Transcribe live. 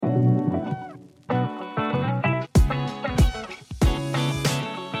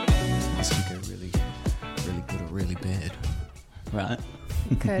right?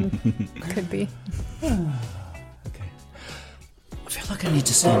 Could be. Okay. I feel like I need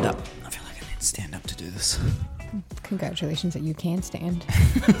to stand up. To do this. Congratulations that you can stand.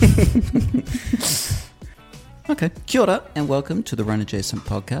 Okay. Kia ora and welcome to the Run Adjacent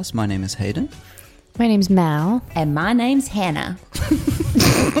podcast. My name is Hayden. My name's Mal. And my name's Hannah.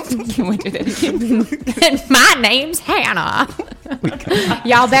 Can we do that again? And my name's Hannah.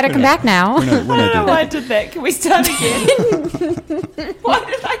 Y'all better come back now. I don't know why I did that. Can we start again? Why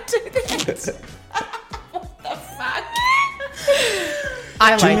did I do that? What the fuck?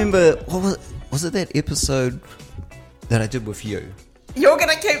 Do you remember, what was it that episode that I did with you? You're going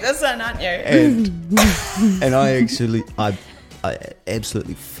to keep this in, aren't you? And I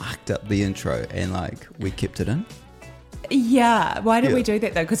absolutely fucked up the intro and we kept it in. Yeah. Why did we do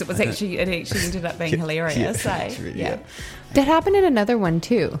that though? Because it actually ended up being hilarious. Yeah. That happened in another one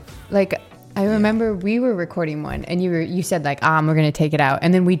too. I remember we were recording one and you said we're going to take it out.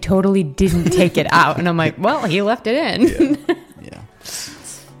 And then we totally didn't take it out. And I'm like, well, he left it in. Yeah.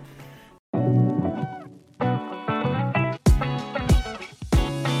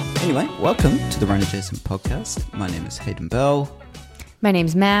 Anyway, welcome to the Run Adjacent podcast. My name is Hayden Bell. My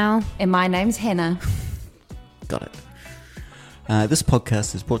name's Mal. And my name's Hannah. Got it. This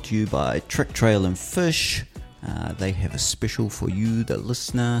podcast is brought to you by Trick Trail and Fish. They have a special for you, the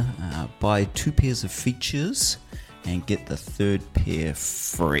listener. Buy 2 pairs of features and get the 3rd pair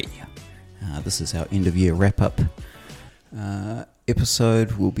free. This is our end of year wrap up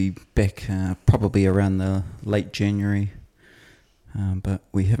episode. We'll be back probably around the late January. But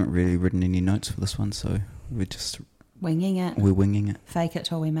we haven't really written any notes for this one, so we're just winging it. We're winging it. Fake it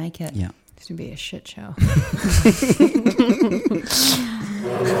till we make it. Yeah. It's going to be a shit show.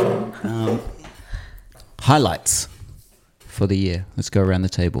 Highlights for the year. Let's go around the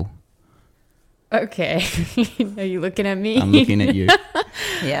table. Okay. Are you looking at me? I'm looking at you.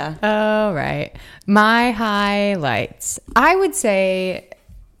 Yeah. All right. My highlights. I would say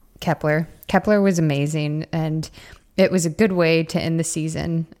Kepler. Kepler was amazing, and it was a good way to end the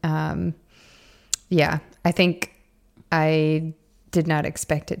season. Yeah, I think I did not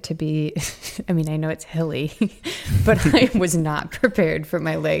expect it to be, I mean, I know it's hilly, but I was not prepared for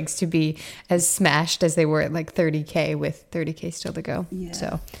my legs to be as smashed as they were at 30K with 30K still to go.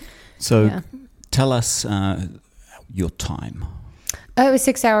 Yeah. So yeah. Tell us your time. It was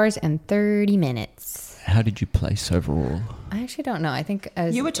 6 hours and 30 minutes. How did you place overall? I actually don't know. I think I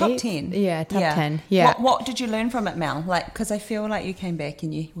was You were top 8th. 10. Yeah, top 10. Yeah. What did you learn from it, Mel? Because I feel like you came back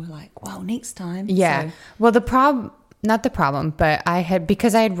and you were like, well, next time. Yeah. So. Well, not the problem, but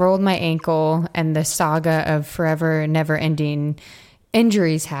because I had rolled my ankle and the saga of forever never ending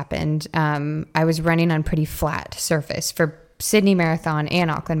injuries happened, I was running on pretty flat surface for Sydney Marathon and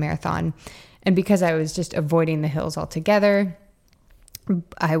Auckland Marathon. And because I was just avoiding the hills altogether,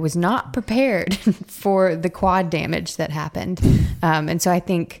 I was not prepared for the quad damage that happened. And so I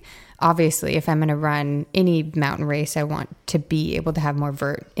think, obviously, if I'm going to run any mountain race, I want to be able to have more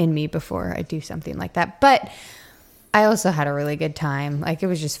vert in me before I do something like that. But I also had a really good time. It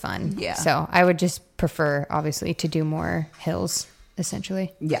was just fun. Yeah. So I would just prefer, obviously, to do more hills,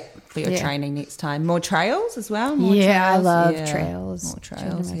 essentially. Yeah, for your Yeah. training next time. More trails as well? I love Yeah. trails. More Trails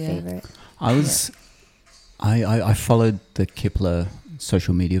trails, are my yeah. favorite. I followed the Kepler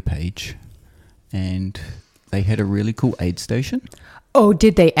social media page, and they had a really cool aid station. Oh,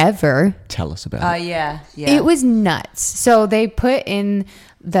 did they ever? Tell us about Oh, it. yeah. It was nuts. So they put in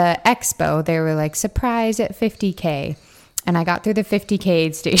the expo, they were like, surprise at 50K. And I got through the 50K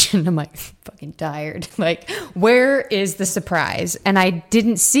aid station. I'm like, fucking tired. Where is the surprise? And I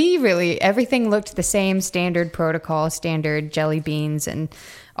didn't see really. Everything looked the same, standard protocol, standard jelly beans and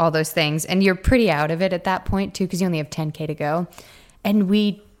all those things. And you're pretty out of it at that point too, because you only have 10K to go. And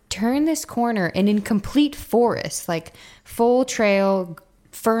we turn this corner and in complete forest, full trail,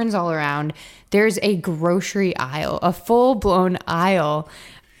 ferns all around, there's a grocery aisle, a full-blown aisle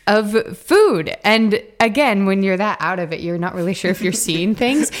of food. And again, when you're that out of it, you're not really sure if you're seeing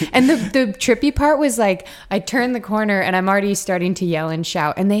things. And the trippy part was I turned the corner and I'm already starting to yell and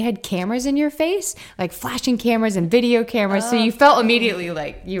shout, and they had cameras in your face, flashing cameras and video cameras. So you felt immediately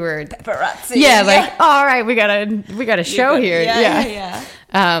like you were paparazzi. Yeah, all right, we got a show here. Yeah.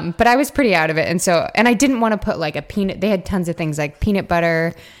 But I was pretty out of it. And I didn't want to put a peanut, they had tons of things like peanut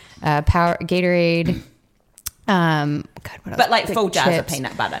butter, Gatorade, God, what else? But full jars of chips.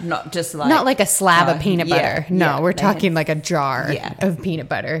 peanut butter, not just not a slab of peanut butter. No, we're they talking had- a jar of peanut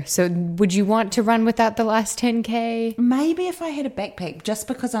butter. So would you want to run without the last 10K? Maybe if I had a backpack, just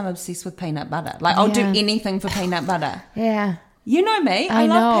because I'm obsessed with peanut butter. I'll do anything for peanut butter. Yeah. You know me. I love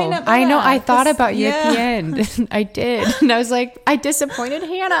know. peanut butter. I know. I thought about you at the Yeah. end. I did. And I was like, I disappointed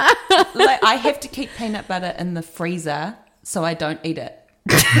Hannah. Like, I have to keep peanut butter in the freezer so I don't eat it.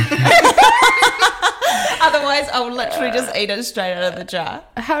 Otherwise, I will literally just eat it straight out of the jar.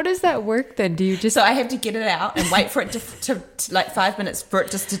 How does that work then? Do you just... So I have to get it out and wait for it to like 5 minutes for it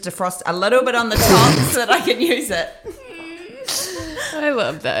just to defrost a little bit on the top so that I can use it. I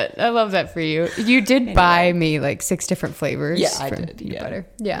love that. I love that for you. You did buy me like 6 different flavors. Yeah, I from did. peanut Yeah. butter.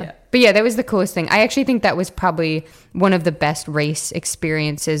 Yeah. Yeah. But yeah, that was the coolest thing. I actually think that was probably one of the best race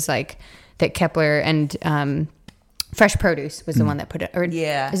experiences, like that Kepler and Fresh Produce was the one that put it. Or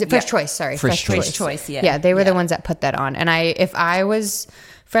Yeah. is it Fresh Yeah. Choice? Sorry, Fresh Choice, yeah. Yeah, they were the Yeah. ones that put that on. And if I was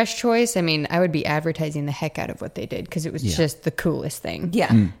Fresh Choice, I mean, I would be advertising the heck out of what they did because it was just the coolest thing.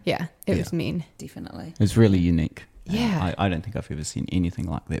 Yeah, Yeah, it was mean. definitely. It's really unique. Yeah. I don't think I've ever seen anything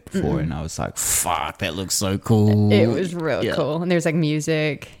like that before, and I was like, "Fuck, that looks so cool." It was real Yeah. cool. And there's like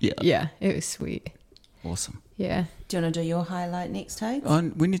music. Yeah. Yeah, it was sweet. Awesome. Yeah. Do you want to do your highlight next, Hayes?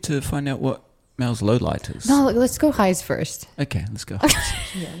 We need to find out what Mel's low light is. No, let's go highs first. Okay, let's go.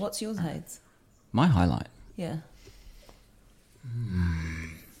 Yeah, what's yours, Hayes? My highlight. Yeah.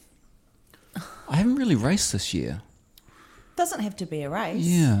 I haven't really raced this year. Doesn't have to be a race.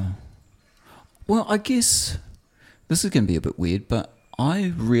 Yeah. Well, I guess this is going to be a bit weird, but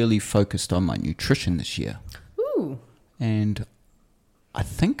I really focused on my nutrition this year. Ooh. And I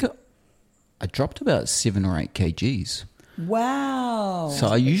think I dropped about 7 or 8 kgs. Wow. So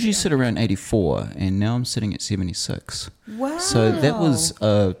I usually sit around 84, and now I'm sitting at 76. Wow. So that was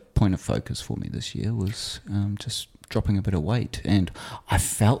a point of focus for me this year, was just dropping a bit of weight. And I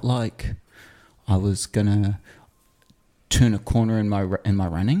felt like I was going to turn a corner in my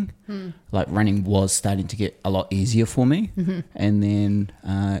running. Like running was starting to get a lot easier for me. And then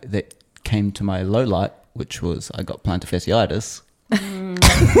that came to my low light, which was I got plantar fasciitis.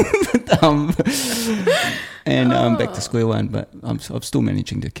 And back to square one, but I'm still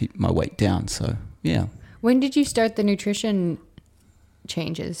managing to keep my weight down. So yeah, When did you start the nutrition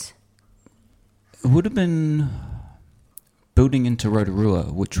changes? it would have been building into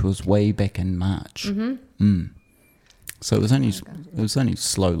Rotorua, which was way back in March. So it was only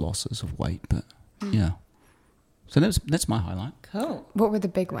slow losses of weight, but yeah. So that's my highlight. Cool. What were the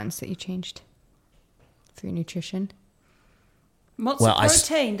big ones that you changed through nutrition? What's Well, the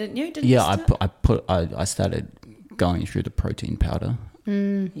protein? Didn't you? Didn't Yeah, you I started going through the protein powder,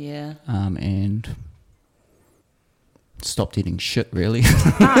 Yeah. and stopped eating shit really.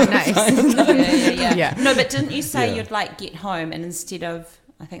 Ah, nice. Yeah. Yeah. No, but didn't you say Yeah. you'd like get home and instead of,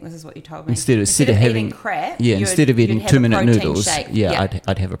 I think this is what you told me. Instead of eating having crap, instead of eating you'd have 2-minute a protein noodles, shake.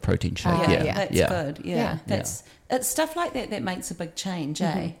 I'd have a protein shake. That's yeah. good. Yeah. Yeah. That's it's stuff like that makes a big change,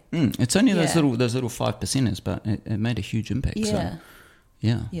 eh? It's only those Yeah. little 5%ers, but it made a huge impact. Yeah. So,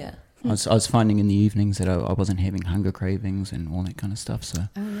 yeah. Yeah. I was finding in the evenings that I wasn't having hunger cravings and all that kind of stuff. So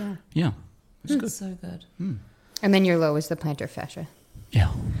Oh, yeah. yeah, it's good. So good. And then your low was the plantar fascia.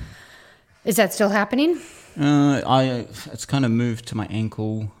 Yeah. Is that still happening? It's kind of moved to my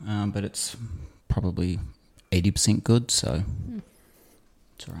ankle, but it's probably 80% good, so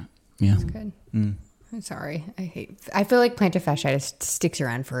it's all right. Yeah. Good. I'm sorry. I feel like plantar fasciitis sticks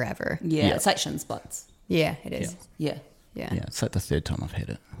around forever. Yeah. Yeah. It's like shin splints. Yeah, it is. Yeah. Yeah. Yeah, it's like the 3rd time I've had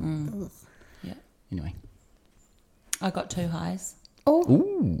it. Yeah. Anyway. I got 2 highs. Oh.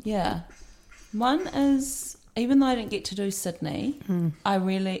 Ooh. Yeah. One is, even though I didn't get to do Sydney,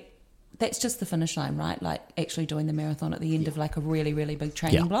 that's just the finish line, right? Like actually doing the marathon at the end of like a really, really big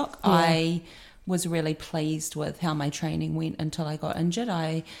training Yeah. block. Yeah. I was really pleased with how my training went until I got injured.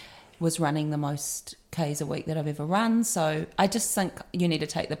 I was running the most Ks a week that I've ever run. So I just think you need to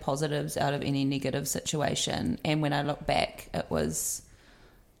take the positives out of any negative situation. And when I look back, it was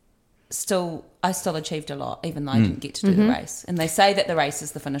I still achieved a lot, even though I didn't get to do the race. And they say that the race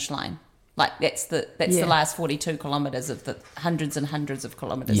is the finish line. Like that's the last 42 kilometres of the hundreds and hundreds of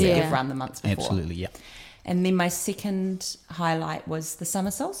kilometres that Yeah. you've run the months before. Absolutely, yeah. And then my second highlight was the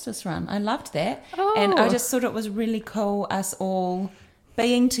summer solstice run. I loved that. And I just thought it was really cool, us all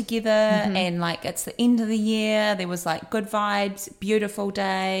being together and like it's the end of the year. There was like good vibes, beautiful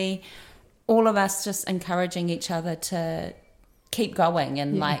day. All of us just encouraging each other to keep going.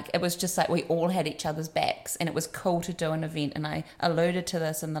 And like it was just like we all had each other's backs and it was cool to do an event. And I alluded to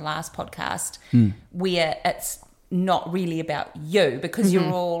this in the last podcast where it's not really about you because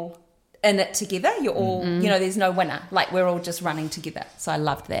you're all in it together. You're all, you know, there's no winner. Like we're all just running together. So I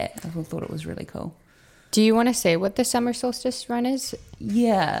loved that. I thought it was really cool. Do you want to say what the summer solstice run is?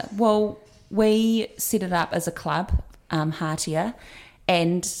 Yeah. Well, we set it up as a club, Hartia,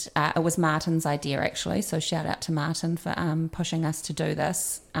 And it was Martin's idea, actually. So shout out to Martin for pushing us to do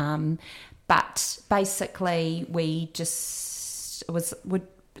this. But basically, it was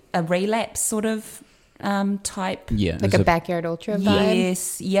a relapse sort of type. Yeah. Like a backyard ultra vibe.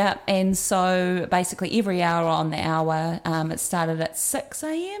 Yes, yeah. And so basically every hour on the hour, it started at 6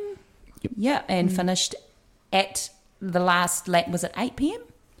 a.m. Yep. Yeah, and finished at the last lap was at 8 p.m.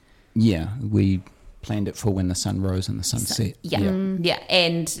 Yeah, we planned it for when the sun rose and the sun set. Yeah.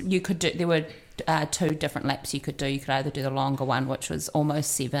 And you could do, there were 2 different laps you could do. You could either do the longer one, which was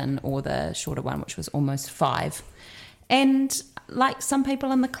almost 7, or the shorter one, which was almost 5. And like some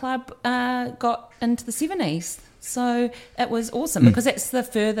people in the club got into the 70s. So it was awesome because it's the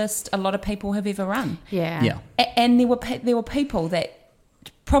furthest a lot of people have ever run. Yeah. Yeah. And there were people that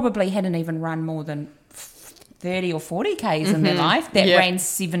probably hadn't even run more than 30 or 40 Ks in their life that ran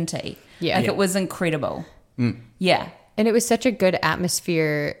 70. Yeah. Like it was incredible. Yeah. And it was such a good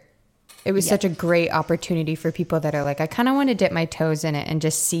atmosphere. It was such a great opportunity for people that are like, I kind of want to dip my toes in it and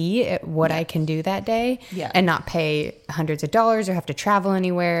just see what I can do that day and not pay hundreds of dollars or have to travel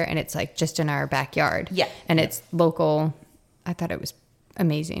anywhere. And it's like just in our backyard. Yeah. And it's local. I thought it was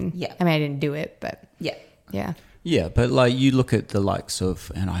amazing. Yeah. I mean, I didn't do it, but Yeah. yeah. Yeah, but like you look at the likes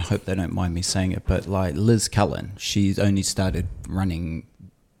of, and I hope they don't mind me saying it, but like Liz Cullen, she's only started running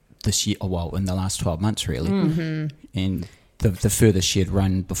this year, well, in the last 12 months really. And the furthest she had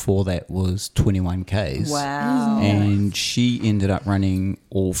run before that was 21 Ks. Wow. And she ended up running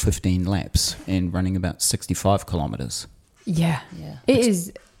all 15 laps and running about 65 kilometers. Yeah. Yeah. It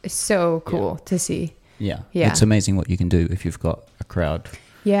is so cool to see. Yeah. Yeah. It's amazing what you can do if you've got a crowd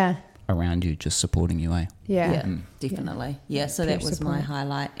Yeah. around you just supporting you, eh? Yeah. Yeah, definitely. Yeah, so Peer that was my support.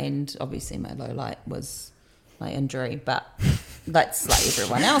 highlight, and obviously my low light was my injury, but that's like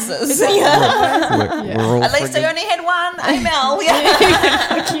everyone else's. We're all At least I friggin- only had one AML.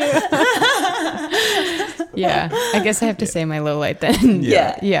 Yeah. Yeah. I guess I have to say my low light then.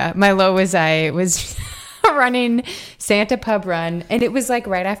 Yeah. Yeah. My low was I was running Santa Pub Run, and it was like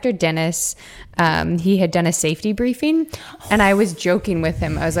right after Dennis. He had done a safety briefing, and I was joking with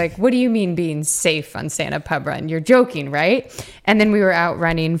him. I was like, what do you mean being safe on Santa Pub Run? You're joking, right? And then we were out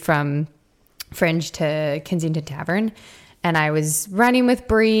running from Fringe to Kensington Tavern, and I was running with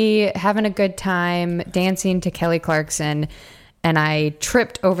Bree, having a good time, dancing to Kelly Clarkson, and I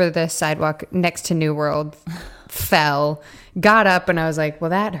tripped over the sidewalk next to New World, fell, got up, and I was like, well,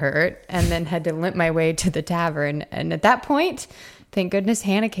 that hurt, and then had to limp my way to the tavern. And at that point, thank goodness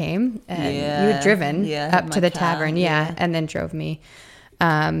Hannah came, and you had driven up to my the car, tavern, and then drove me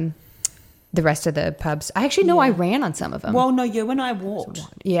the rest of the pubs. I actually know I ran on some of them. Well, no, you and I walked.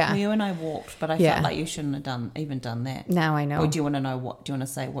 Yeah. You and I walked, but I felt like you shouldn't have done that. Now I know. Or do you want to know what? Do you want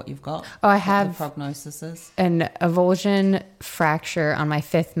to say what you've got? Oh, I What have the prognosis is. an avulsion fracture on my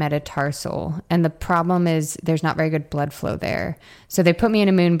 5th metatarsal, and the problem is there's not very good blood flow there. So they put me in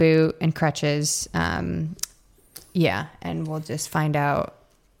a moon boot and crutches. And we'll just find out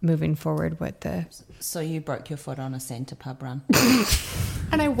moving forward what the. So you broke your foot on a Santa Pub Run.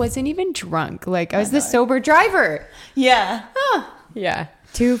 And I wasn't even drunk. Like I was the sober driver. Yeah. Yeah.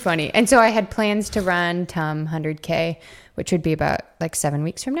 Too funny. And so I had plans to run Tum 100K, which would be about like 7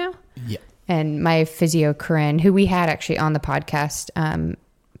 weeks from now. Yeah. And my physio, Corinne, who we had actually on the podcast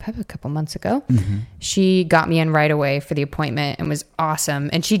probably a couple months ago, she got me in right away for the appointment and was awesome.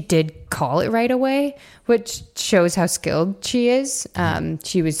 And she did call it right away, which shows how skilled she is.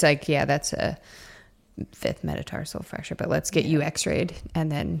 She was like, yeah, that's a 5th metatarsal fracture, but let's get you x-rayed.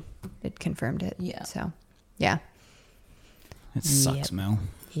 And then it confirmed it. Yeah. So, yeah. It sucks, Mel.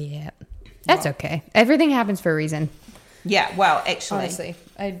 Yeah. That's okay. Everything happens for a reason. Yeah. Well, actually, Honestly.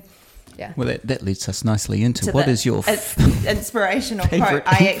 Well, that leads us nicely into to what the is your inspirational favourite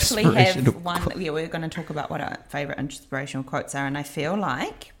quote. I actually inspirational have one. quote? Yeah, we're going to talk about what our favorite inspirational quotes are, and I feel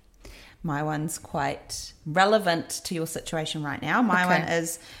like my one's quite relevant to your situation right now. My one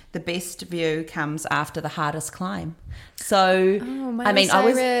is the best view comes after the hardest climb. So, I mean, I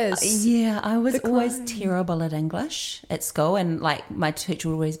was always terrible at English at school, and like my teacher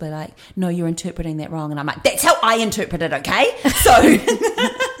would always be like, "No, you're interpreting that wrong," and I'm like, "That's how I interpret it, okay?" So.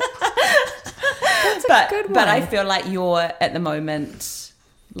 But I feel like you're at the moment,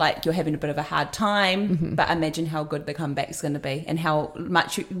 like you're having a bit of a hard time, but imagine how good the comeback's going to be and how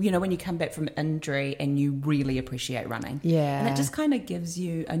much, when you come back from injury and you really appreciate running. Yeah. And it just kind of gives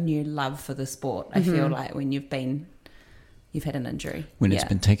you a new love for the sport. I feel like when you've had an injury. when it's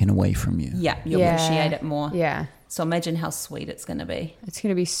been taken away from you. Yeah, you appreciate it more. Yeah. So imagine how sweet it's going to be. It's going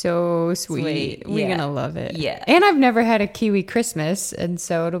to be so sweet. We're yeah. going to love it. Yeah. And I've never had a Kiwi Christmas, and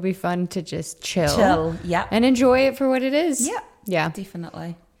so it'll be fun to just chill. Yeah. And enjoy it for what it is. Yeah. Yeah.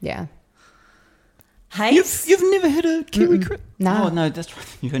 definitely. Yeah. Hey, You've never had a Kiwi Christmas? No. Oh, no, that's right.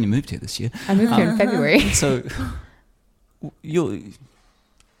 You've only moved here this year. I moved here in February. So, you're...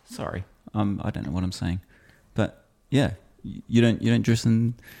 Sorry. I don't know what I'm saying. But, yeah, you don't dress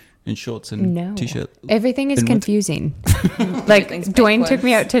in shorts and No. T-shirt. Everything is in winter? confusing. Like, Everything's Dwayne took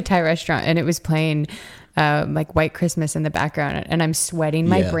me backwards. out to a Thai restaurant and it was playing like White Christmas in the background, and I'm sweating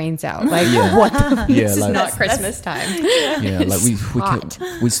my Yeah. brains out. Like, Yeah. what the Yeah, This is like- not Christmas time. Yeah, like hot.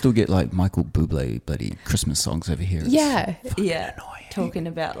 we still get like Michael Bublé bloody Christmas songs over here. It's Yeah. yeah, talking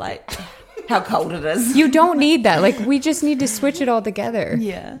about like how cold it is. You don't need that. Like, we just need to switch it all together.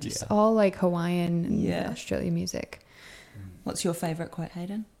 Yeah. It's all like Hawaiian and Yeah. Australian music. What's your favourite quote,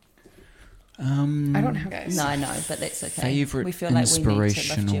 Hayden? I don't have guys. No, but that's okay. Favorite we feel like we need to lift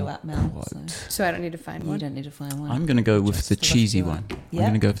inspirational you up, Mel. quote. So I don't need to find So you one. don't need to find one. I'm going to go with Just the to lift cheesy you one. up. I'm Yeah?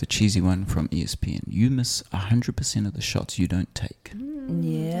 going to go with the cheesy one from ESPN. You miss 100% of the shots you don't take.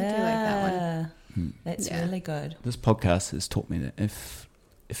 Yeah, one. that's Yeah. really good. This podcast has taught me that if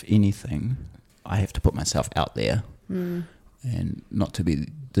anything, I have to put myself out there and not to be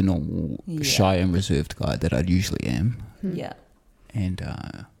the normal Yeah. shy and reserved guy that I usually am. Yeah, And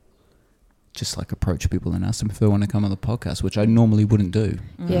just like approach people and ask them if they want to come on the podcast, which I normally wouldn't do.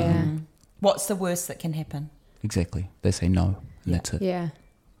 Yeah. What's the worst that can happen? Exactly. They say no, and Yeah. that's it. Yeah.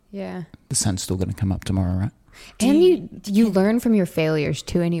 Yeah. The sun's still going to come up tomorrow, right? And you learn from your failures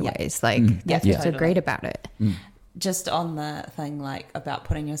too anyways. Like, that's Yeah, what's so totally. great about it. Just on the thing like about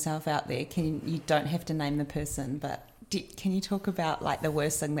putting yourself out there, you don't have to name the person, but can you talk about like the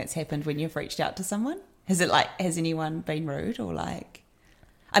worst thing that's happened when you've reached out to someone? Has anyone been rude or like?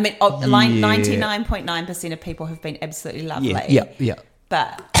 I mean, like 99.9% of people have been absolutely lovely. Yeah.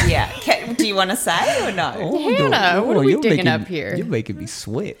 But yeah, do you want to say or no? Hannah, what are we digging up here? You're making me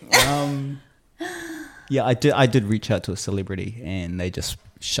sweat. Yeah, I did reach out to a celebrity, and they just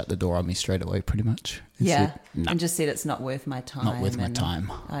shut the door on me straight away, pretty much. And Yeah, said, "No, and just said it's not worth my time. Not worth my and time."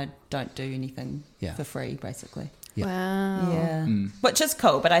 I don't do anything Yeah. for free, basically. Yeah. Wow. Yeah, which is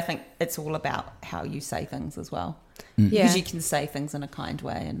cool, but I think it's all about how you say things as well. Yeah. Because you can say things in a kind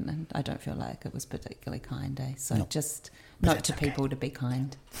way, and I don't feel like it was particularly kind, eh? So No. just note to people to be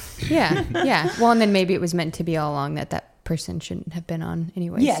kind. Yeah. Yeah. Well, and then maybe it was meant to be all along that person shouldn't have been on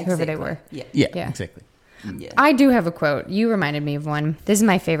anyways, whoever they were. Yeah. Yeah. Exactly. Yeah. I do have a quote. You reminded me of one. This is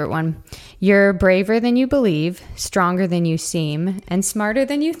my favorite one. You're braver than you believe, stronger than you seem, and smarter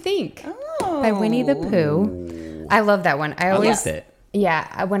than you think. By Winnie the Pooh. I love that one. I always that.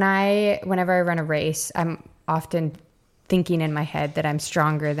 Yeah, whenever I run a race, I'm often thinking in my head that I'm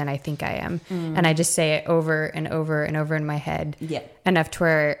stronger than I think I am. And I just say it over and over and over in my head. Yeah. Enough to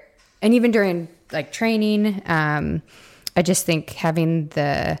where, and even during like training, I just think having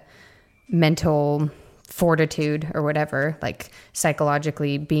the mental fortitude or whatever, like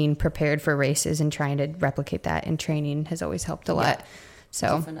psychologically being prepared for races and trying to replicate that in training has always helped a lot.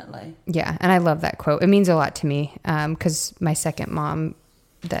 So Definitely. yeah, and I love that quote. It means a lot to me because my second mom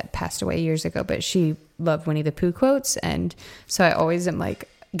that passed away years ago, but she loved Winnie the Pooh quotes, and so I always am like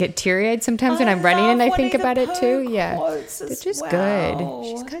get teary-eyed sometimes when I'm running and I think about it too. Yeah, they're just good.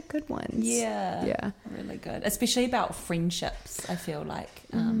 She's got good ones. Yeah. Really good. Especially about friendships, I feel like.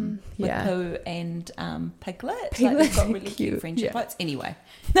 With yeah. Pooh and Piglet. Like Piglet, they've got really cute. cute friendship Yeah. quotes. Anyway.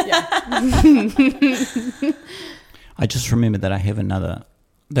 I just remember that I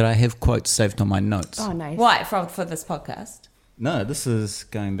have quotes saved on my notes. Oh, nice. Why? For this podcast? No, this is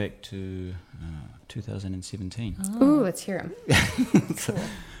going back to 2017. Ooh, let's hear them.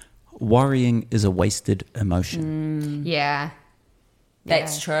 Worrying is a wasted emotion. Yeah.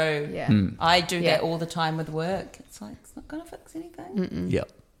 That's Yeah. true. Yeah. I do Yeah. that all the time with work. It's like, it's not going to fix anything. Yeah.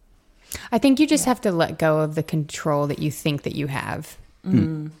 I think you just have to let go of the control that you think that you have,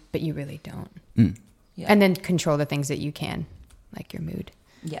 but you really don't. Yeah. And then control the things that you can, like your mood.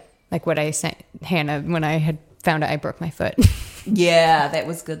 Yeah. Like what I sent Hannah when I had found out I broke my foot. Yeah, that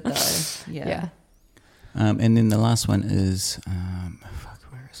was good though. Yeah. Yeah. And then the last one is,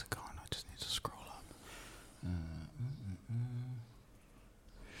 where is it going? I just need to scroll up.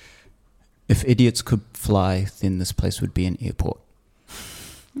 If idiots could fly, then this place would be an airport.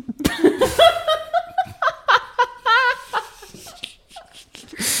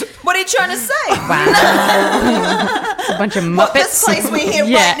 What are you trying to say? Wow. It's a bunch of Muppets. What, this place we're here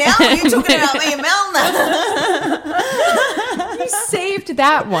Yeah. right now? Are you talking about me and Mel? You saved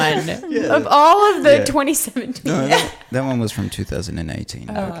that one of all of the 2017. No, that one was from 2018.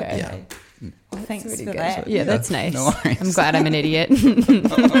 Okay. Yeah. Thanks Pretty for good. that. Yeah, that's nice. No worries. I'm glad I'm an idiot.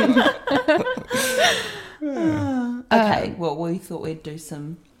 Okay, well, we thought we'd do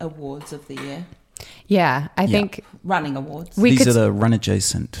some awards of the year. Yeah, I think running awards. These are the Run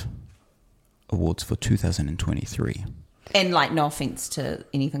Adjacent Awards for 2023. And like, no offense to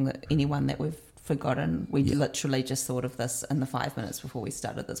anyone that we've forgotten, we literally just thought of this in the 5 minutes before we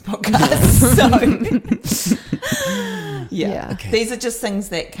started this podcast. So Yeah. Okay. These are just things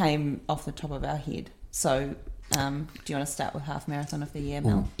that came off the top of our head. So do you want to start with half marathon of the year,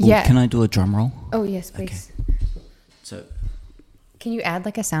 Mel? Yeah. Can I do a drum roll? Oh, yes, please. So Can you add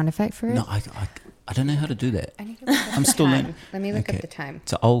like a sound effect for it? no, I don't know how to do that. I need to look up I'm the still time. learning. Let me look Okay. up the time.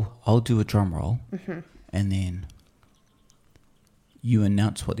 So I'll do a drum roll, and then you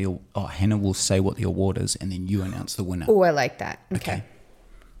announce what Hannah will say what the award is, and then you announce the winner. Oh, I like that. Okay.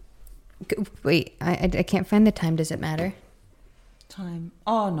 Wait, I can't find the time. Does it matter? Time.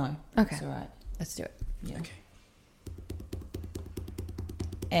 Oh, no. Okay. It's all right. Let's do it. Yeah. Okay.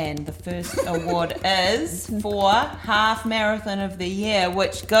 And the first award is for half marathon of the year,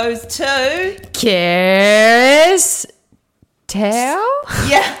 which goes to... Karis Teo?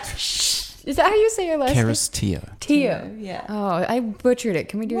 Yeah. Is that how you say your last name? Karis Teo. Teo. Yeah. Oh, I butchered it.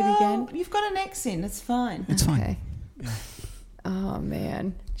 Can we do it again? You've got an accent. It's fine. It's fine. Okay. Oh,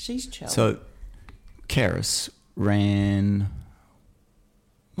 man. She's chill. So Karis ran.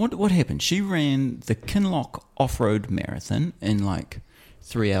 What happened? She ran the Kinloch Off-Road Marathon in like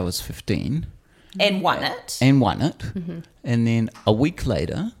 3 hours 15 and won it. and won it. And then a week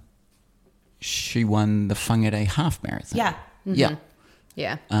later, she won the Whangarei Half Marathon. Yeah. Yeah.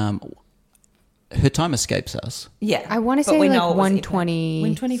 Yeah. Her time escapes us. Yeah. I wanna But say we like know it was 120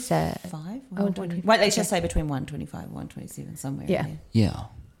 125? Oh, 120. Wait, let's just say between 125 and 127, somewhere Yeah. in there. Yeah.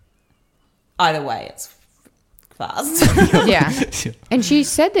 Either way, it's fast. Yeah. And she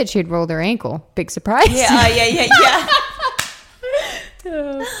said that she'd rolled her ankle. Big surprise. yeah.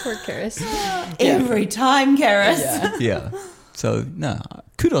 Oh, poor Karis. Every time, Karis. Yeah. So no,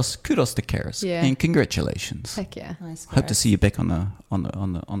 kudos to Karis. Yeah. And congratulations. Heck yeah. Nice, Hope to Karis. see you back on the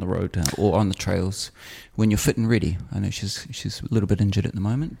road or on the trails when you're fit and ready. I know she's a little bit injured at the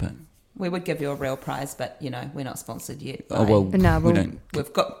moment, but We would give you a real prize, but, you know, we're not sponsored yet. oh well, No, we well- don't.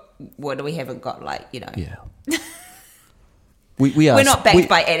 We've got... we haven't got, like, you know... Yeah. We are. We're not backed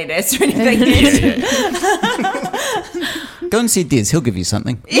by Adidas or anything yet. Go and see Des. He'll give you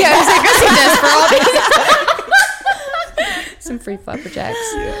something. Yeah, I was like, go see this for all these. Some free flapper jacks.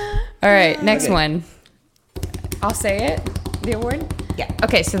 All right, next one. I'll say it. The award? Yeah.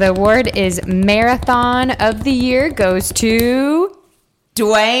 Okay, so the award is Marathon of the Year goes to...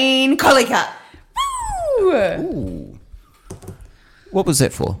 Dwayne Collicutt. Woo! Ooh. What was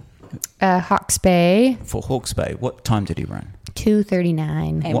that for? Hawke's Bay, For Hawke's Bay. What time did he run?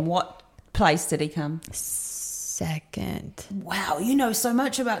 2:39. And what place did he come? Second. Wow, you know so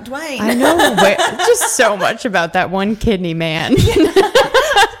much about Dwayne. I know just so much about that one kidney man.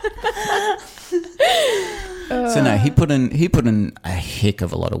 So no, he put in a heck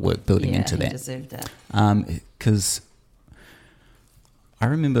of a lot of work building into he that. deserved it. Because I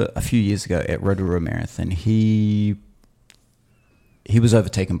remember a few years ago at Rotorua Marathon, he was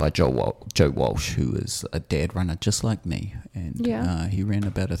overtaken by Joe Walsh, who is a dad runner just like me, and he ran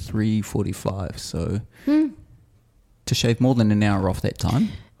about a 3:45. So to shave more than an hour off that time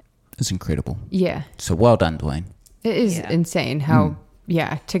is incredible. Yeah. So well done, Dwayne. It is insane how,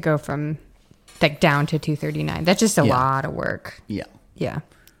 to go from like down to 2:39. That's just a Yeah. lot of work. Yeah. Yeah.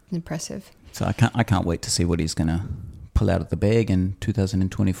 Impressive. So I can't wait to see what he's gonna pull out of the bag in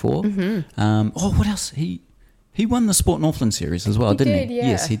 2024. What else? He won the Sport Northland series as well, He didn't did, he? yeah.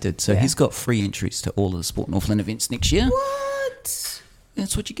 Yes, he did. So Yeah. he's got free entries to all of the Sport Northland events next year. What?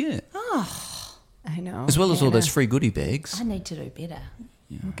 That's what you get, I know. as well as all Hannah. those free goodie bags. I need to do better.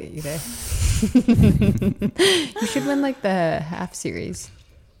 I'll get you there. You should win like the half series.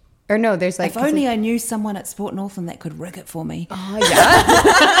 Or no, there's like... If only I knew someone at Sport Northland that could rig it for me. Oh, yeah.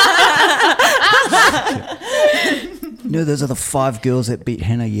 No, those are the 5 girls that beat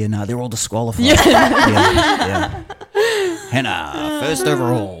Hannah. Yeah, no, they're all disqualified. Yeah. Hannah, first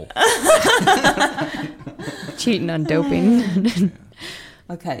overall. Cheating on doping.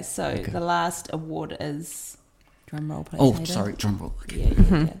 Okay, so the last award is... Drum roll, please. Oh, Hayden. sorry, drum roll. Okay.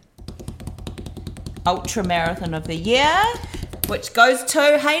 Yeah. Ultra Marathon of the Year, which goes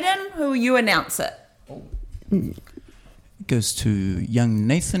to Hayden, who you announce it. It goes to young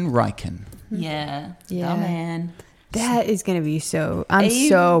Nathan Ryken. Yeah. Yeah. Oh, man. That is going to be so... I'm Eve-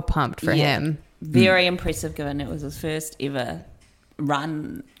 so pumped for Yeah. him. Very impressive, given it was his first ever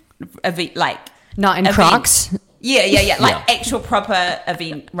run event, like... Not in event. Crocs. Yeah. Like actual proper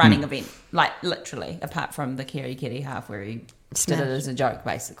event, running event. Like literally, apart from the Kerry Kitty half where he did it as a joke,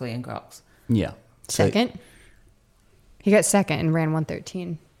 basically, in Crocs. Yeah. So- Second. He got second and ran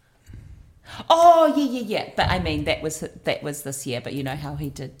 1:13. Oh yeah. But I mean, that was this year. But you know how he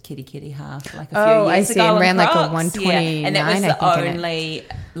did Kitty Half like a few Oh, I years see. ago. And in ran like a Crocs. 129, and that was I the think, in it. only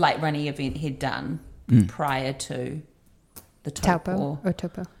like running event he'd done prior to the Taupo or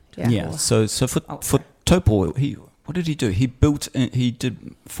Topo. Yeah. Yeah. So for Okay. for Taupo, what did he do? He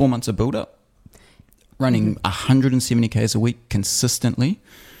did 4 months of build up, running 170 k's a week consistently.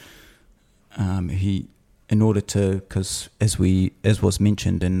 Because as was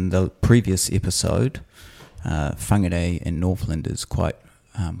mentioned in the previous episode, Whangarei in Northland is quite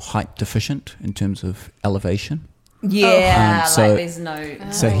height deficient in terms of elevation. Yeah, so- like there's no.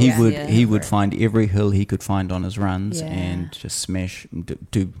 So he would find every hill he could find on his runs Yeah. and just smash,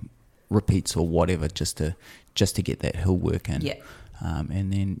 do repeats or whatever just to get that hill work in. Yeah.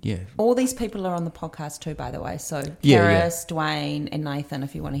 And then All these people are on the podcast too, by the way. So Yeah, Karis, Dwayne, and Nathan,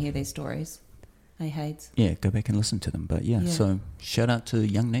 if you want to hear their stories. Hey, Hades. yeah, go back and listen to them. But Yeah. so shout out to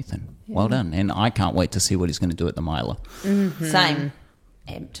young Nathan. Well done. And I can't wait to see what he's going to do at the Miler. Same.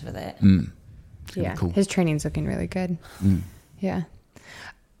 Amped for that. Yeah. cool. His training's looking really good. Yeah.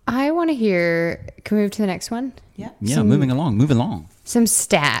 I want to hear. Can we move to the next one? Yeah. Yeah, move along. Some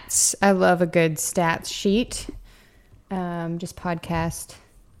stats. I love a good stats sheet. Just podcast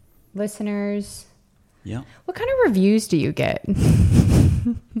listeners. Yeah. What kind of reviews do you get?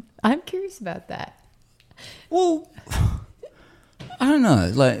 I'm curious about that. Well, I don't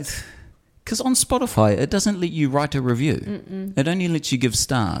know, because on Spotify it doesn't let you write a review. It only lets you give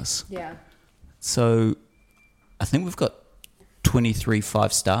stars. Yeah. So I think we've got 23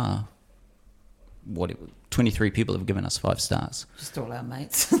 5-star. 23 people have given us 5 stars. Just all our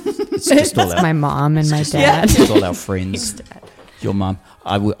mates. It's just all My mom and my dad. it's all our friends. Your mum.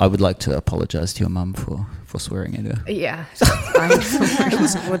 I would like to apologise to your mum for swearing at her. Yeah.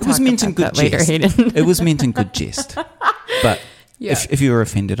 It was meant in good later, jest. Hayden. It was meant in good jest. But Yeah. if you were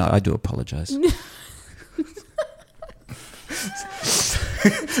offended, I do apologise.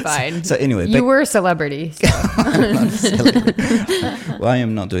 Fine. So anyway, You were a celebrity. So. well, I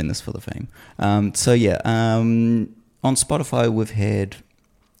am not doing this for the fame. On Spotify we've had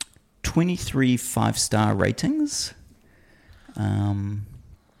 23 5-star ratings.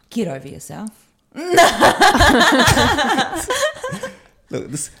 Get over yourself. Look,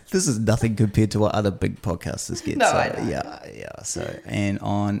 this is nothing compared to what other big podcasters get. No, so, I know. Yeah. So, and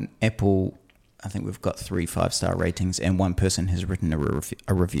on Apple, I think we've got 3 5-star ratings, and one person has written a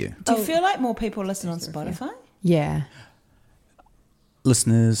review. Do you feel like more people listen on Spotify? Yeah.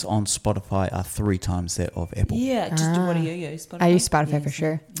 Listeners on Spotify are 3 times that of Apple. Yeah. Just what do you use? Spotify? I use Spotify Yeah, for so-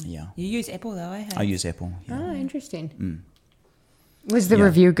 sure. Yeah. You use Apple though, eh? I use Apple. Yeah. Oh, interesting. Was the Yeah.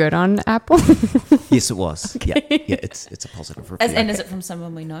 review good on Apple? Yes, it was. Yeah, it's a positive review. And is it from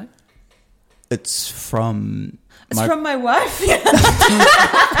someone we know? It's from It's from my wife. Yeah.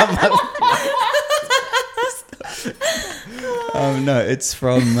 no, it's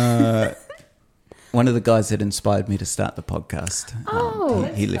from one of the guys that inspired me to start the podcast. Oh,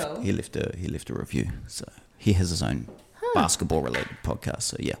 he that's left cool. he left a review. So he has his own basketball related podcast.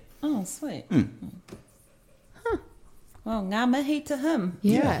 So yeah. Oh, sweet. Well, ngā mihi to him.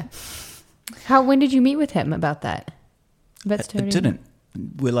 Yeah. When did you meet with him about that? It didn't.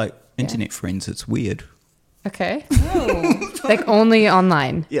 We're like internet friends. It's weird. Okay. Oh. Like only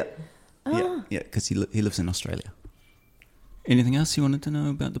online. Yeah. Yeah. Because he lives in Australia. Anything else you wanted to know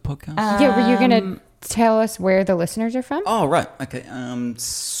about the podcast? Yeah, were you going to tell us where the listeners are from? Oh, right. Okay.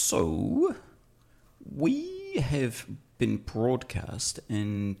 So we have been broadcast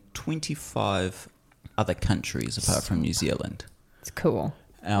in 25 other countries apart from New Zealand. It's cool.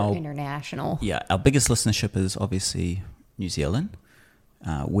 Our International. our biggest listenership is obviously New Zealand,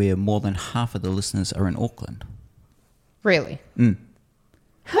 where more than half of the listeners are in Auckland. Really?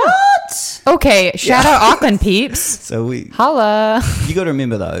 What? Okay, shout out Auckland peeps. So Holla. you got to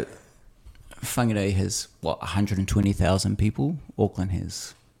remember though, Whangarei has 120,000 people. Auckland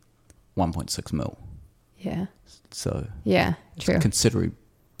has 1.6 mil. Yeah. So Yeah, true. considerably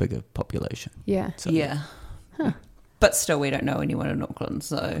bigger population. Yeah. So, Yeah. But still, we don't know anyone in Auckland.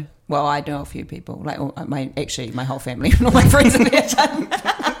 So, well, I know a few people. Like my whole family and all my friends are there. And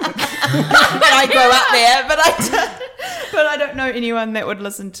I grew up there, but I don't know anyone that would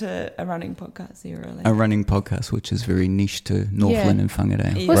listen to a running podcast here. Really. A running podcast, which is very niche to Northland and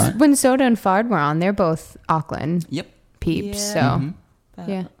Whangarei, Well, right? when Soda and Fard were on, they're both Auckland Yep. peeps. Yeah. So, But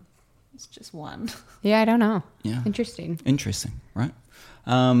yeah. It's just one. Yeah, I don't know. Yeah. Interesting. Interesting, right?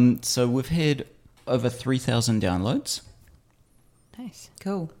 So we've had over 3,000 downloads. Nice.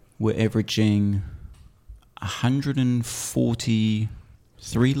 Cool. We're averaging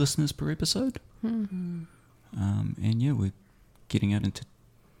 143 listeners per episode. And yeah, we're getting out into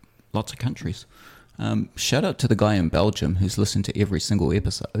lots of countries. Shout out to the guy in Belgium who's listened to every single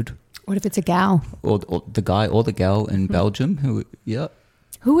episode. What if it's a gal? Or the guy or the gal in Belgium who,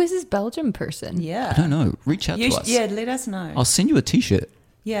 Who is this Belgium person? Yeah. I don't know. Reach out to us. Yeah, let us know. I'll send you a T-shirt.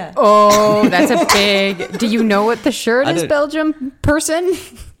 Yeah. Oh, that's a big... Do you know what the shirt is, Belgium person?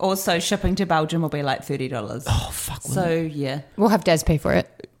 Also, shipping to Belgium will be like $30. Oh, fuck. So, yeah. We'll have Des pay for it.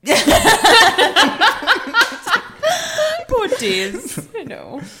 Poor Des. I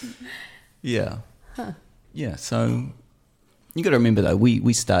know. Yeah. Yeah, so you got to remember, though,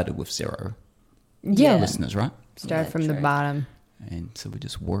 we started with 0 Yeah. listeners, right? Start Yeah, from the true. bottom. And so we're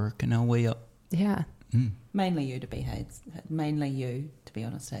just working our way up. Yeah. Mainly you, to be Hades. Mainly you, to be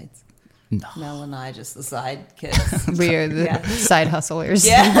honest, Hades. No. Mel and I are just the side kids. We are the Yeah. side hustlers.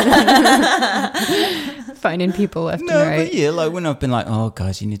 Yeah. Finding people left No, and right. but yeah, like when I've been like, oh,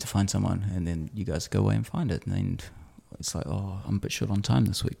 guys, you need to find someone. And then you guys go away and find it. And then it's like, oh, I'm a bit short on time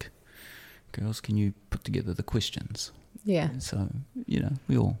this week. Girls, can you put together the questions? Yeah. And so,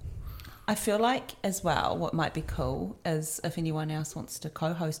 we all... I feel like as well, what might be cool is if anyone else wants to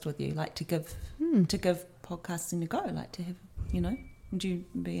co-host with you, like to give podcasting a go, like to have, would you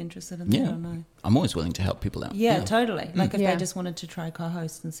be interested in that Yeah. or no? I'm always willing to help people out. Yeah, totally. Like if Yeah. they just wanted to try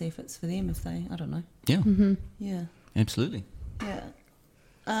co-host and see if it's for them, I don't know. Yeah, Mm-hmm. Yeah. absolutely. Yeah.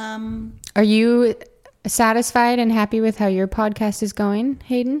 Are you satisfied and happy with how your podcast is going,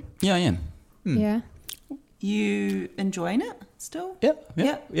 Hayden? Yeah, I am. Yeah. You enjoying it still?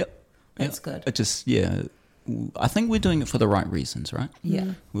 Yep. That's good. It just, I think we're doing it for the right reasons, right?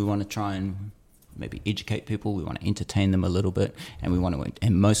 Yeah. We want to try and maybe educate people. We want to entertain them a little bit,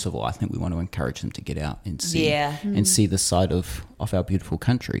 and most of all, I think we want to encourage them to get out and see, and see the side of our beautiful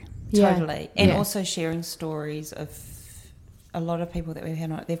country. Yeah. Totally. And Yeah. also sharing stories of a lot of people that we've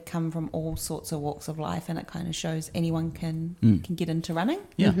had on it. They've come from all sorts of walks of life, and it kind of shows anyone can get into running.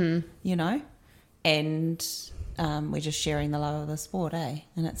 Yeah. And we're just sharing the love of the sport, and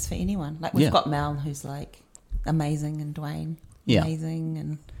it's for anyone. Like we've got Mel, who's like amazing, and Dwayne, amazing,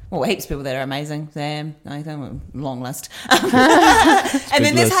 and heaps of people that are amazing. Sam, Nathan, long list. And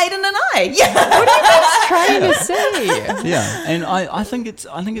then there's list. Hayden and I. Yeah. Trying to say. Yeah, and I think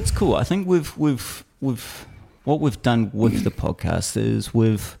it's cool. I think we've what we've done with the podcast is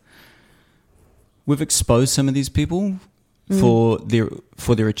we've exposed some of these people for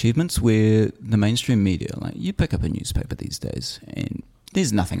their achievements, where the mainstream media, like you pick up a newspaper these days and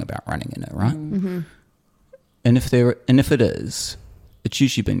there's nothing about running in it, right? And if it is, it's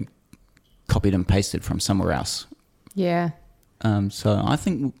usually been copied and pasted from somewhere else. Yeah. So I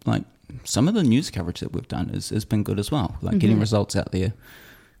think like some of the news coverage that we've done has been good as well, like getting results out there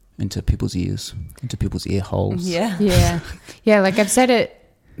into people's ears, into people's ear holes. Yeah. Yeah. Yeah. Like I've said it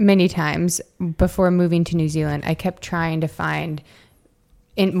many times before moving to New Zealand, I kept trying to find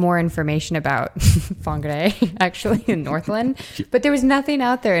more information about Whangarei, actually, in Northland. But there was nothing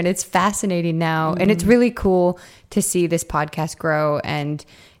out there, and it's fascinating now. And it's really cool to see this podcast grow, and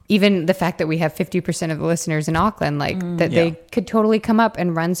even the fact that we have 50% of the listeners in Auckland, they could totally come up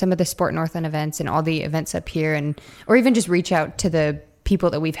and run some of the Sport Northland events and all the events up here, or even just reach out to the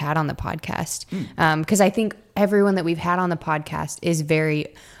people that we've had on the podcast. Because I think everyone that we've had on the podcast is very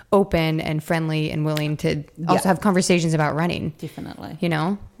open and friendly and willing to also have conversations about running. Definitely.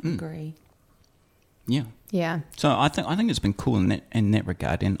 Agree. Yeah. Yeah. So I think it's been cool in that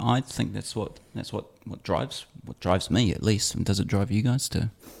regard, and I think that's what drives me, at least. And does it drive you guys to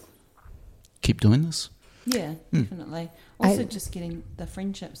keep doing this? Yeah, definitely. Also, just getting the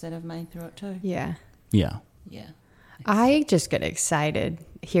friendships that I've made through it too. Yeah. Yeah. Yeah. I just get excited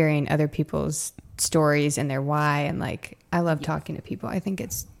hearing other people's stories and their why, and I love talking to people. I think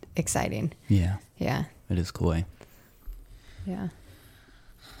it's exciting. Yeah. Yeah. It is cool, eh? Yeah.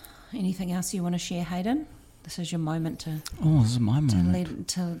 Anything else you want to share, Hayden? This is your moment to This is my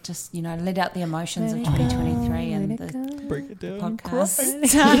moment. let out the emotions of 2023 and the Break it down.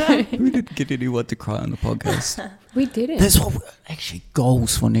 podcast. We didn't get anyone to cry on the podcast. We didn't. That's what actually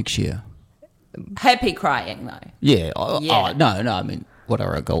goals for next year. Happy crying though. Yeah. Yeah. No. I mean, what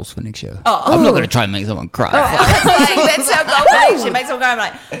are our goals for next year? I'm not going to try and make someone cry. That's our goal for next year. Makes them go, I'm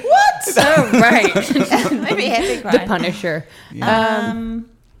like, what? Oh, right. Maybe happy The crying. Punisher.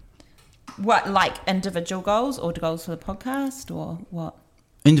 What, like individual goals or goals for the podcast or what?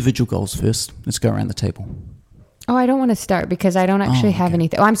 Individual goals first. Let's go around the table. Oh, I don't want to start because I don't actually have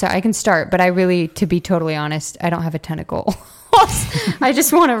anything. Oh, I'm sorry. I can start, but I really, to be totally honest, I don't have a ton of goals. I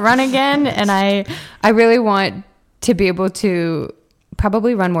just want to run again, and I really want to be able to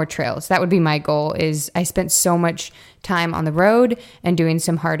probably run more trails. That would be my goal. Is I spent so much time on the road and doing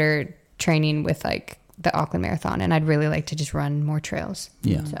some harder training with the Auckland Marathon, and I'd really like to just run more trails.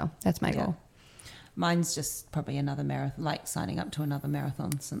 Yeah. So that's my goal. Mine's just probably another marathon, like signing up to another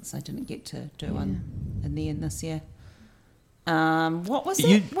marathon since I didn't get to do one in the end this year. What was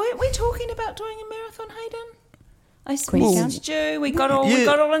it? Weren't we talking about doing a marathon, Hayden? I messaged you. We got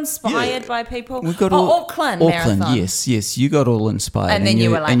all inspired by people. We got all Auckland Marathon. Yes. You got all inspired, and then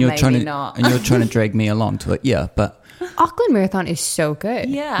you were like, you're maybe trying to, not. and you're trying to drag me along to it. Yeah, but Auckland Marathon is so good.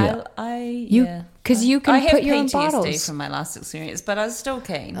 Yeah, Yeah. Because you can put your own bottles. I have PTSD from my last experience, but I was still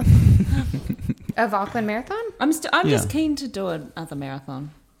keen. Of Auckland Marathon? I'm just keen to do another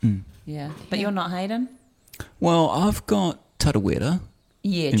marathon. Yeah, but you're not, Hayden? Well, I've got Tarawera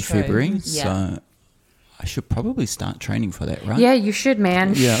in February, so I should probably start training for that, right? Yeah, you should,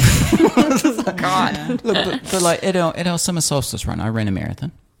 man. Yeah. God. Look, but like at our summer solstice run, I ran a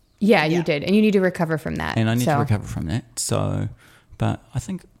marathon. Yeah, you did. And you need to recover from that. And I need to recover from that. So, but I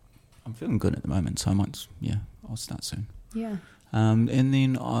think I'm feeling good at the moment, so I'll start soon. Yeah. And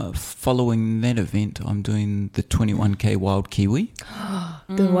then following that event, I'm doing the 21K Wild Kiwi.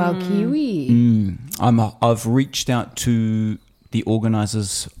 The Wild Kiwi. I've reached out to the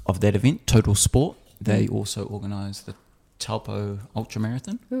organisers of that event, Total Sport. They also organise the Taupo Ultra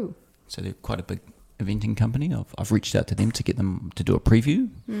Marathon. Ooh. So they're quite a big eventing company. I've reached out to them to get them to do a preview.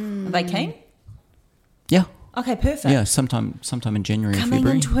 Are they keen? Yeah. Okay, perfect. Yeah, sometime in January or February.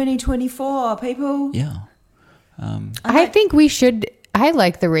 Coming in 2024, people. Yeah. I think we should. I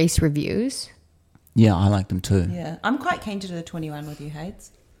like the race reviews. Yeah, I like them too. Yeah, I'm quite keen to do the 21 with you,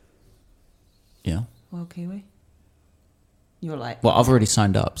 Hades. Yeah. Well, Kiwi. You're like, well, I've already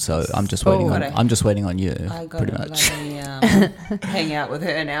signed up, so I'm just waiting on. I'm just waiting on you. I got pretty to much. hang out with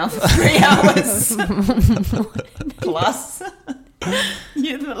her now for 3 hours plus.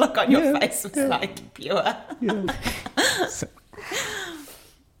 The look on your face was like pure. No,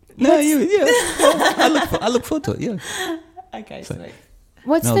 I look forward to it. Yeah. Okay, sweet.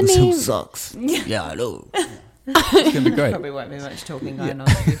 What's no, the this name? hill sucks. Yeah, I know. It's gonna be great. Probably won't be much talking going on.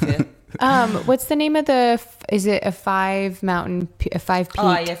 To be fair. What's the name of is it a 5 mountain, a 5 peak?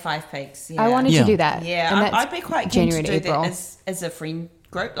 Oh yeah, 5 peaks. Yeah. I wanted to do that. Yeah, I'd be quite keen to do April. that as a friend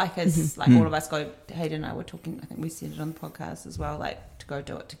group, like all of us go. Hayden and I were talking. I think we said it on the podcast as well, like to go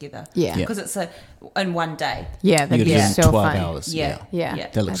do it together. Yeah, because it's in one day. Yeah, that'd be so 12 fun. hours. Yeah.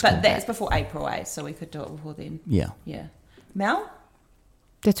 That looks but cool. that's before April, so we could do it before then. Yeah. Yeah. Mel?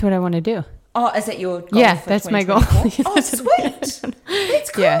 That's what I want to do. Oh, is that your goal? Yeah, for that's my goal. Oh, sweet.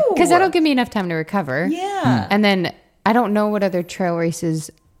 That's cool. Yeah, because that'll give me enough time to recover. Yeah. And then I don't know what other trail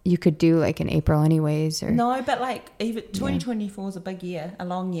races you could do like in April anyways. Or No, but like even 2024 is a big year, a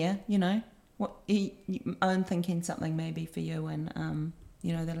long year, you know. I'm thinking something maybe for you in,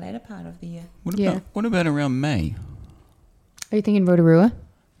 the latter part of the year. What about around May? Are you thinking Rotorua?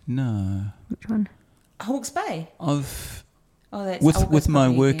 No. Which one? Hawke's Bay. That's August with my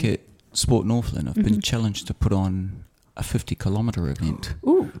probably work again. at Sport Northland, I've been challenged to put on a 50-kilometre event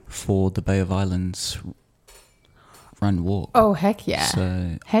for the Bay of Islands run walk. Oh, heck yeah.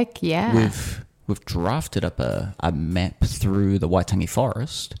 So heck yeah. We've drafted up a map through the Waitangi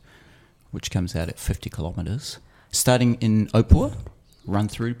Forest, which comes out at 50 kilometres, starting in Opua, run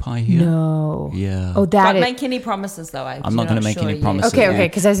through Paihia. No. Yeah. Oh, Don't make any promises though. I'm not going to make any promises. Okay,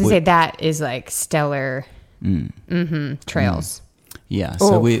 because I was going to say that is like stellar trails. Yeah,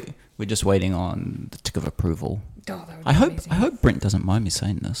 so we're just waiting on the tick of approval. Oh, I hope Brent doesn't mind me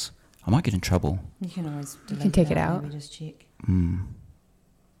saying this. I might get in trouble. You can always take it out. Maybe just check.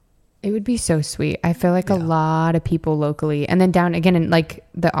 It would be so sweet. I feel like a lot of people locally, and then down again in like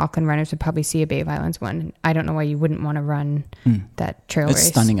the Auckland runners would probably see a Bay of Islands one. I don't know why you wouldn't want to run that trail race. It's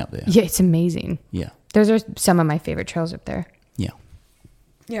stunning up there. Yeah, it's amazing. Yeah. Those are some of my favorite trails up there. Yeah.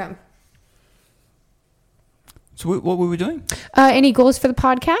 Yeah. So what were we doing? Any goals for the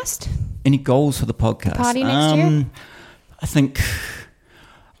podcast? Any goals for the podcast? Potty next year?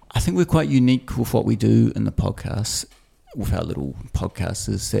 I think we're quite unique with what we do in the podcast, with our little podcast,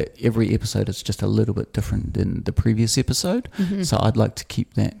 is that every episode is just a little bit different than the previous episode. Mm-hmm. So I'd like to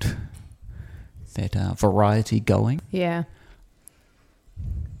keep that variety going. Yeah.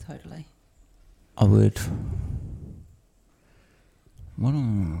 Totally. I would. What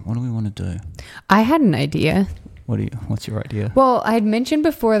do we want to do? I had an idea. What's your idea? Well, I had mentioned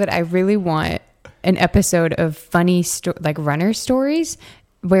before that I really want an episode of funny like runner stories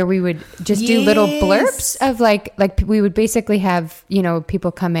where we would just do little blurbs of like we would basically have,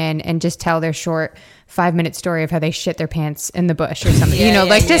 people come in and just tell their short 5-minute story of how they shit their pants in the bush or something,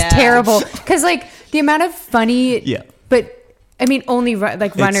 just terrible. Cause like the amount of funny, but I mean, only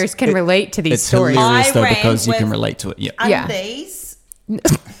runners can relate to these stories. Hilarious though, because you can relate to it. Yeah. Undies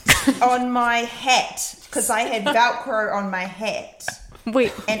on my hat because I had Velcro on my hat.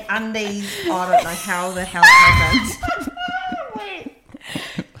 Wait. And undies. Oh, I don't know how the hell it happened.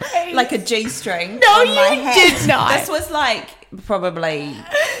 Like a G-string. No, on my you hat. did not. This was like probably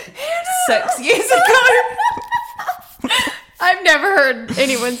 6 years ago. I've never heard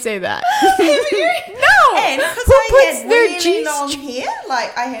anyone say that. No. And because Who I puts had their really long hair,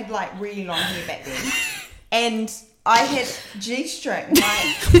 like I had like really long hair back then, and I had G-string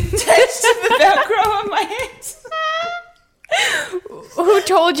like attached to the Velcro on my hat. Who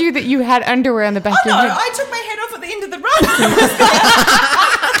told you that you had underwear on the back Oh of no, your head? I took my head off at the end of the run.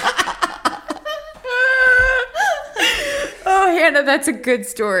 Oh, Hannah, that's a good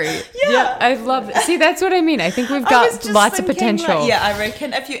story. Yeah. I love it. See, that's what I mean. I think we've I was got just lots of thinking, potential. like, yeah, I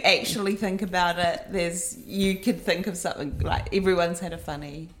reckon if you actually think about it, you could think of something like everyone's had a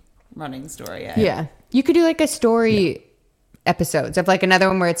funny running story. Eh? Yeah. You could do like a story episodes of like another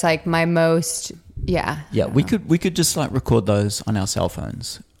one where it's like my most, yeah. Yeah, we could just like record those on our cell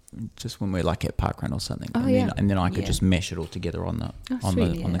phones, just when we're like at parkrun or something, and then I could just mesh it all together on the on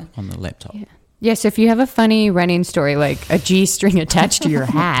the laptop. Yeah. Yes, if you have a funny running story like a G-string attached to your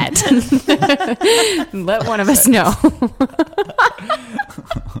hat, let one of us know.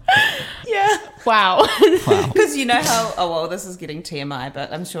 Yeah. Wow. Because you know how, this is getting TMI,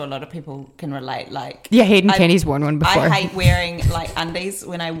 but I'm sure a lot of people can relate. Like, Yeah, Hayden Kenny's worn one before. I hate wearing like undies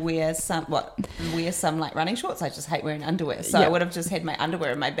when I wear some like running shorts. I just hate wearing underwear. So I would have just had my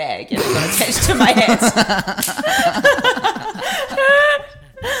underwear in my bag and it got attached to my hat.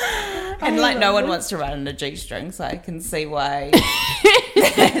 And like no one wants to run in a G-string, so I can see why.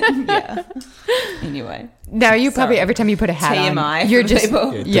 Yeah. Anyway. Now you probably every time you put a hat TMI on, you're just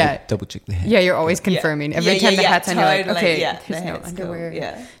Double check the hat. Yeah, you're always confirming every time the hat's on. You're like, totally. okay, Yeah, there's the no hat's underwear,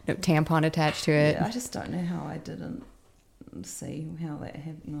 cool. no tampon attached to it. Yeah, I just don't know how I didn't see how that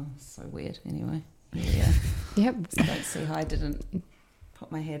happened. Oh, it's so weird. Anyway, yeah. Yep. Just don't see how I didn't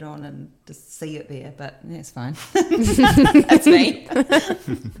put my head on and just see it there, but yeah, it's fine. That's me.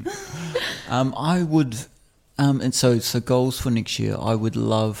 I would, and so goals for next year. I would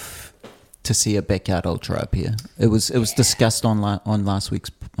love to see a backyard ultra up here. It was discussed on last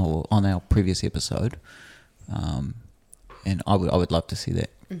week's or on our previous episode, and I would love to see that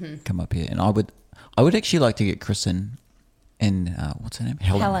come up here. And I would actually like to get Chris and what's her name,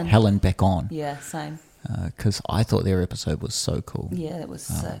 Helen back on. Yeah, same. Because I thought their episode was so cool. Yeah, it was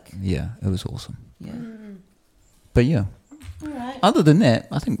sick. Yeah, it was awesome. Yeah. But yeah, All right. other than that,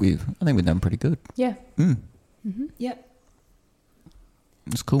 I think we've done pretty good. Yeah. Yep.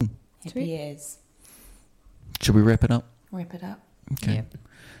 It's cool. Happy as. Should we wrap it up? Wrap it up. Okay. Yep.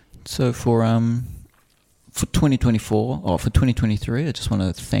 So for 2024 or for 2023, I just want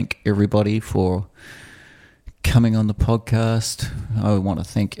to thank everybody for coming on the podcast. I want to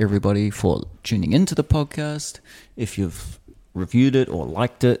thank everybody for tuning into the podcast. If you've reviewed it or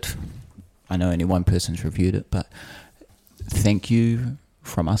liked it, I know only one person's reviewed it, but thank you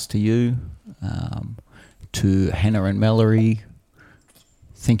from us to you. To Hannah and Mallory,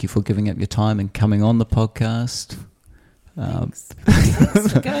 thank you for giving up your time and coming on the podcast. Thanks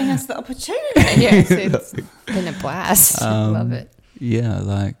for giving us the opportunity. Yes, it's been a blast. Love it. Yeah,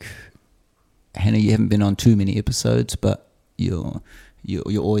 like Hannah, you haven't been on too many episodes, but you're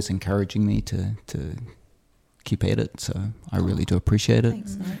always encouraging me to keep at it. So I really do appreciate it.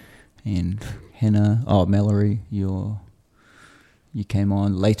 Thanks, mate. And Hannah, Mallory, you came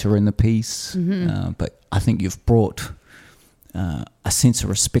on later in the piece, but I think you've brought a sense of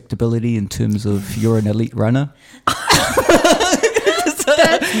respectability in terms of you're an elite runner.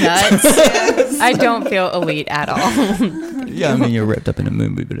 That's nuts. I don't feel elite at all. Yeah, I mean you're wrapped up in a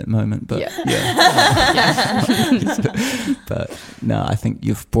moon movement at the moment, but yeah. But no, I think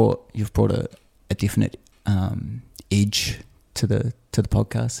you've brought a definite edge to the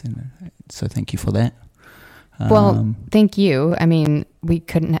podcast, and so thank you for that. Well, thank you. I mean, we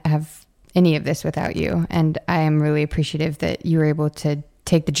couldn't have any of this without you, and I am really appreciative that you were able to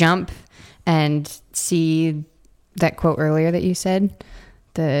take the jump and see that quote earlier that you said.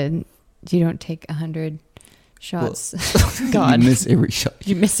 You don't take 100 shots. Well, God, you miss every shot.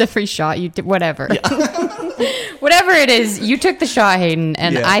 You miss every shot. You did whatever, whatever it is. You took the shot, Hayden,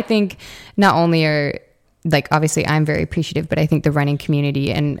 and I think not only are obviously I'm very appreciative, but I think the running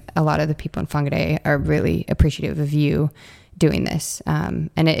community and a lot of the people in Whangarei are really appreciative of you doing this, and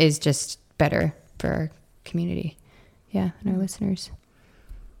it is just better for our community, and our listeners.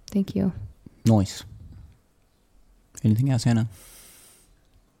 Thank you. Nice. Anything else, Hannah?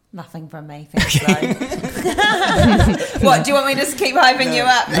 Nothing from me, thanks though. What, do you want me to just keep hyping you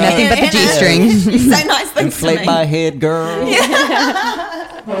up? Nothing but the G-string. You say nice things to Inflate me. my head, girl.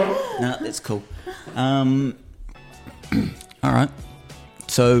 No, that's cool. All right.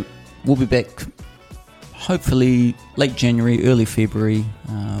 So we'll be back hopefully late January, early February.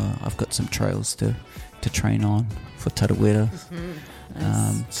 I've got some trails to train on for Tarawera.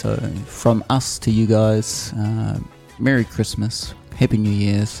 So from us to you guys, Merry Christmas, Happy New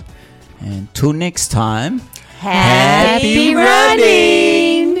Year's, and till next time, Happy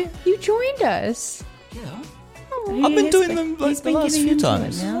running! You joined us. I've been doing them like He's the been last getting few into it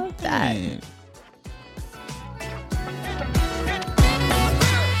times. now. Love that. Yeah.